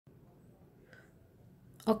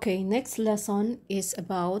Okay, next lesson is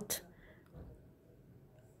about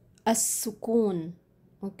As-Sukoon.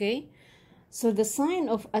 Okay, so the sign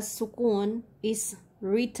of As-Sukoon is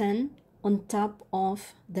written on top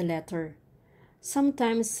of the letter.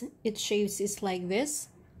 Sometimes its shapes is like this.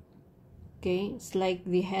 Okay, it's like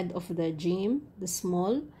the head of the jim, the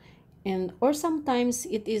small, and or sometimes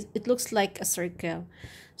it looks like a circle.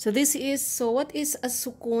 So what is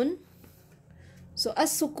As-Sukoon? So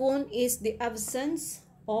As-Sukoon is the absence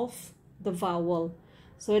of the vowel.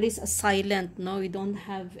 So it is a silent. No, we don't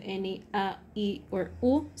have any a, e, or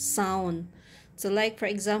u sound. So like for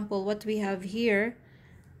example, what we have here,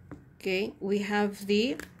 okay, we have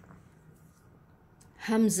the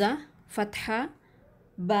hamza, fatha,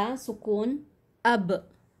 ba, sukun, ab.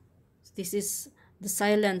 This is the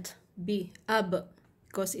silent b, ab,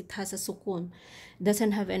 because it has a sukun. It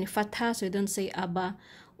doesn't have any fatha, so you don't say aba,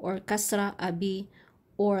 or kasra, abi,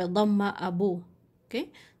 or dhamma, abu. Okay,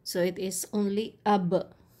 so it is only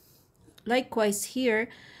ab. Likewise here,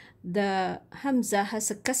 the hamza has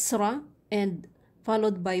a kasra and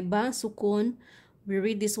followed by ba, sukun. We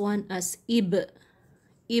read this one as ib,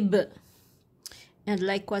 ib. And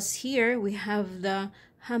likewise here, we have the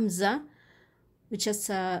hamza, which has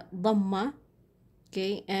a dhamma,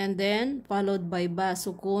 okay, and then followed by ba,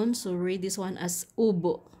 sukun. So read this one as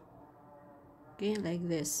ubo, okay, like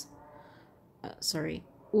this.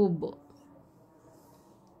 Ubo.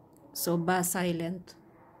 So ba silent.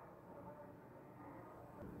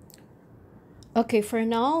 Okay, for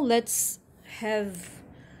now, let's have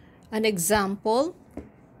an example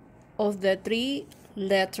of the three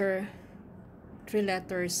letters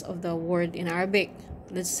of the word in Arabic.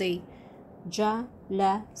 Let's say ja,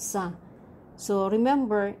 la, sa. So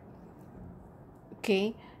remember,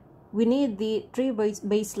 okay, we need the three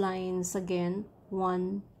baselines again,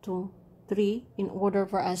 1, 2, 3, in order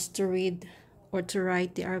for us to read or to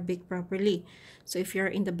write the Arabic properly. So if you're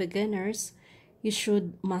in the beginners, you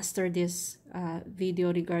should master this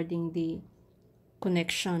video regarding the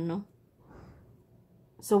connection, no?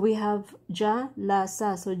 So we have ja, la,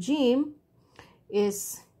 sa. So jim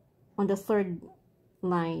is on the third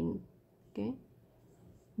line, okay?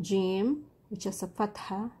 Jim, which has a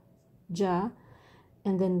fatha, ja,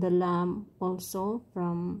 and then the lam also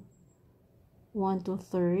from 1 to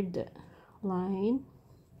 3rd line,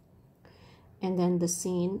 and then the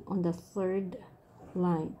sin on the 3rd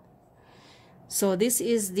line. So this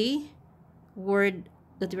is the word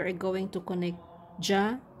that we are going to connect,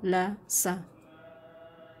 ja, la, sa.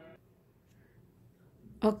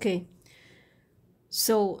 Okay,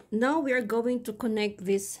 so now we are going to connect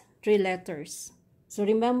these three letters. So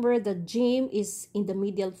remember that jim is in the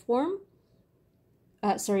medial form.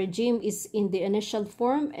 Jim is in the initial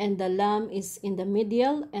form, and the lam is in the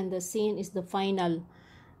medial, and the sin is the final.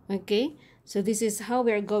 Okay, so this is how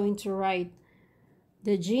we are going to write.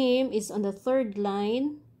 The jim is on the 3rd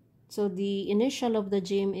line, so the initial of the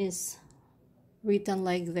jim is written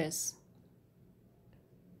like this.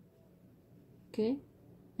 Okay,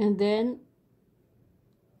 and then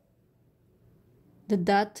the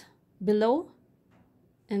dot below,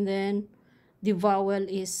 and then the vowel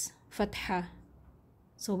is fatha.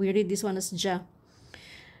 So we read this one as ja.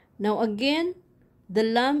 Now again, the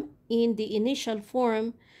lam in the initial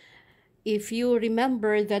form, if you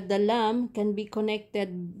remember that the lam can be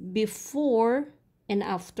connected before and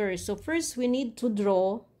after. So first we need to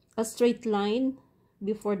draw a straight line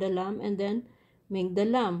before the lam and then make the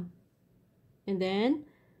lam. And then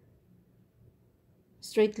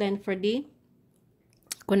straight line for the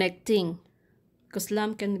connecting, because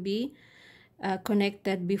lam can be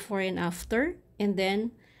connected before and after. And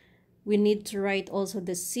then we need to write also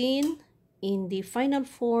the sin in the final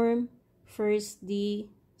form. First the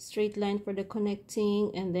straight line for the connecting,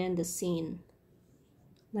 and then the sin,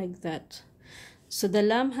 like that. So the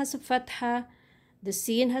lam has a fatha, the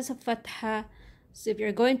sin has a fatha. So if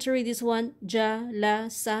you're going to read this one, ja, la,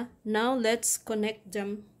 sa. Now let's connect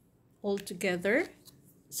them all together.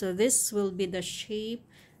 So this will be the shape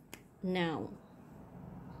now.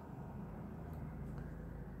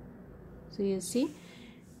 So you see,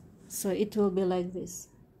 so it will be like this: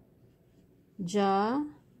 ja,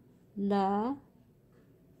 la,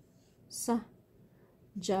 sa,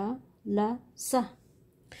 ja, la, sa.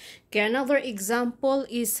 Okay, another example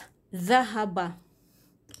is dhahaba.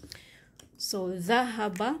 So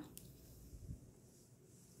dhahaba,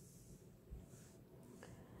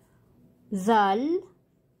 zal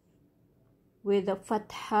with a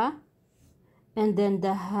fatha, and then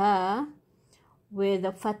the ha with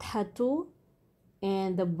a fatha too,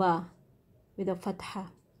 and the ba with a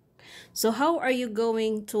fatha. So how are you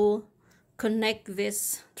going to connect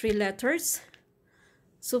these three letters?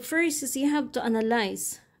 So first is you have to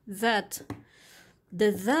analyze that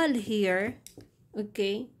the dal here,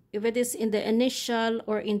 okay, if it is in the initial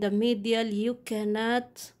or in the medial, you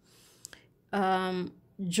cannot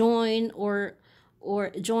join or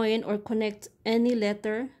connect any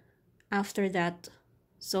letter after that.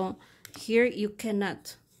 So here you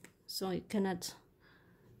cannot. So you cannot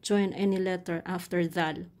join any letter after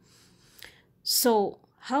dal. So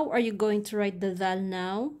how are you going to write the dal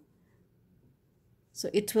now? So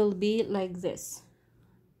it will be like this.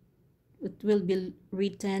 It will be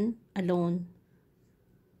written alone.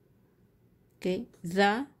 Okay,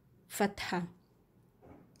 the fatha.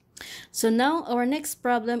 So now our next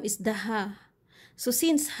problem is the ha. So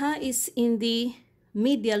since ha is in the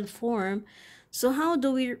medial form, so how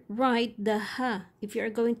do we write the ha if you are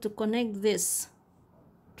going to connect this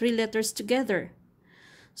three letters together?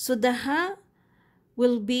 So the ha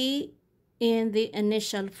will be in the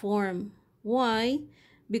initial form. Why?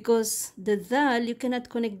 Because the dal, you cannot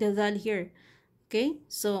connect the dal here. Okay,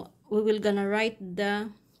 so we will gonna write the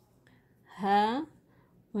ha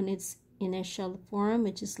on its initial form,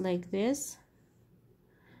 which is like this,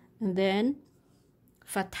 and then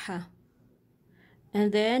fatha,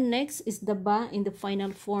 and then next is the ba in the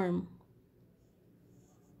final form,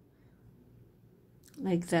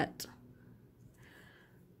 like that.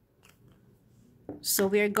 So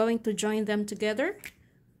we are going to join them together.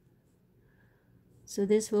 So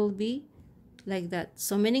this will be like that.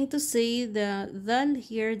 So meaning to say the dal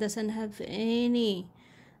here doesn't have anything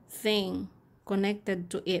connected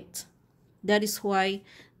to it. That is why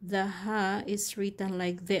the ha is written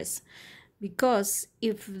like this. Because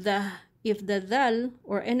if the dal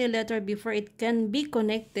or any letter before it can be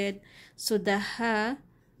connected, so the ha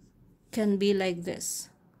can be like this.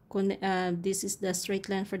 This is the straight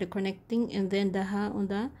line for the connecting, and then the ha on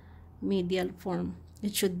the medial form.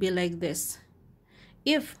 It should be like this.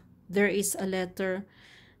 If there is a letter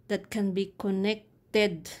that can be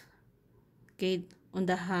connected, okay, on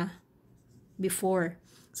the ha before.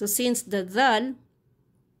 So since the dal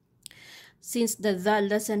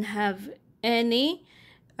doesn't have any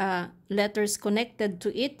letters connected to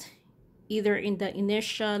it, either in the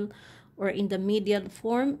initial or in the medial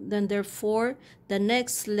form, then therefore the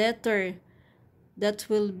next letter that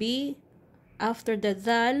will be after the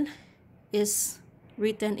dal is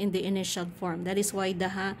written in the initial form. That is why the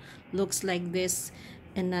ha looks like this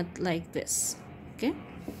and not like this. Okay.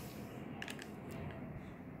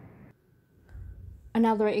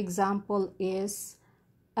 Another example is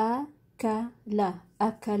akala.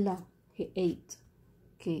 Akala, he ate.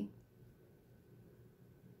 Okay.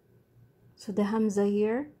 So the hamza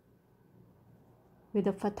here with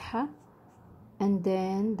the fatha, and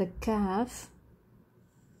then the kaf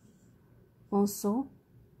also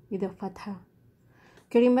with the fatha.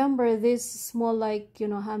 Okay, remember this small, like,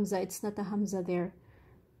 hamza, it's not a hamza there.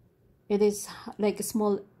 It is like a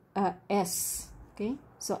small s. Okay,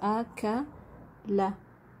 so akala.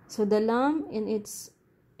 So the lam in its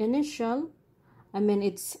initial,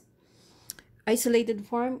 its isolated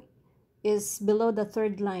form is below the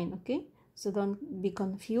third line. Okay, so don't be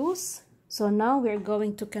confused. So now we're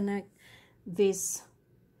going to connect these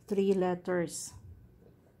three letters.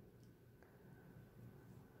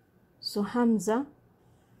 So hamza,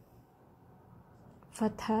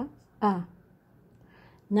 fatha, a.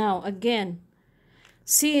 Now again,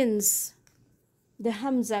 since the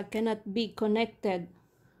hamza cannot be connected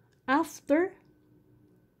after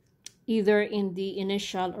either in the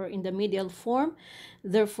initial or in the medial form,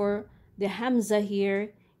 therefore the hamza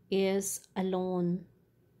here is alone.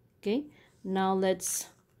 Okay, now let's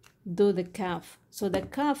do the kaf. So the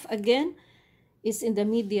kaf again is in the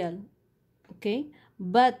medial. Okay,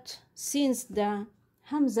 but since the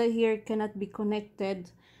hamza here cannot be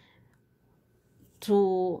connected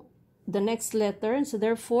to the next letter, so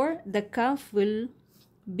therefore the kaf will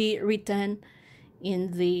be written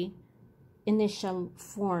in the initial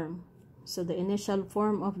form. So the initial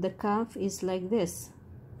form of the kaf is like this.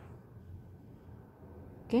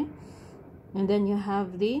 Okay, and then you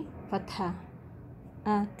have the fatha,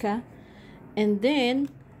 aka, and then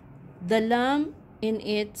the lam in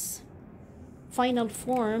its final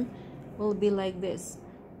form will be like this.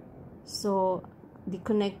 So the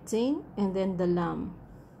connecting and then the lam.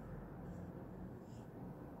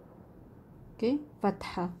 Okay,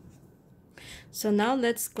 fatha. So now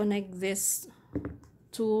let's connect these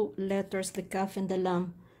two letters, the kaf and the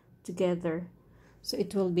lam, together. So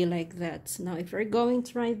it will be like that. Now if we're going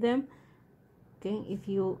to write them, okay, if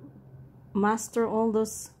you master all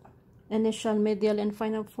those initial, medial, and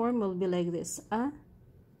final form, will be like this. A,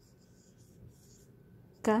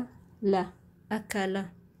 ka, la, akala.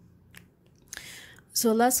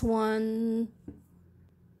 So last one.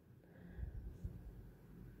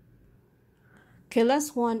 Okay,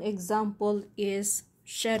 last one example is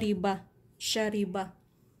shariba. Shariba.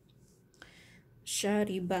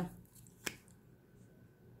 Shariba.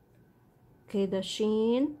 Okay, the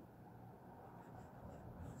shin,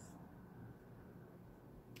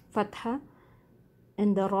 fatha,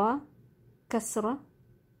 and the ra, kasra,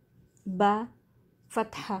 ba,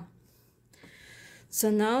 fatha.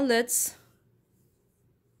 So now let's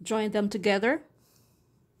join them together.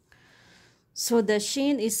 So the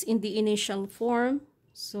shin is in the initial form,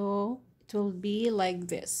 so it will be like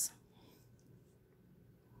this.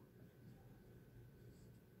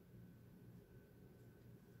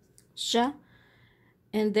 Sha,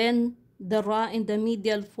 and then the ra in the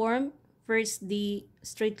medial form, first the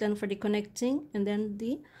straight line for the connecting, and then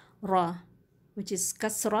the ra, which is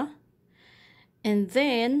kasra, and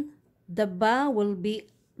then the ba will be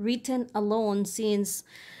written alone, since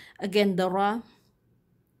again the ra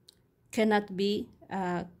cannot be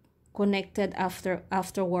connected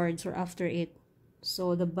afterwards or after it.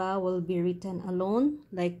 So the ba will be written alone,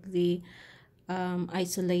 like the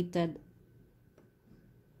isolated,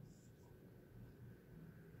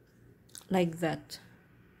 like that.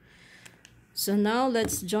 So now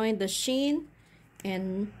let's join the shin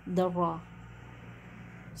and the ra.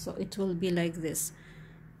 So it will be like this.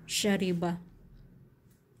 Shariba.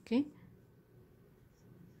 Okay.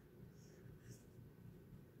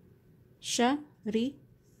 Shariba.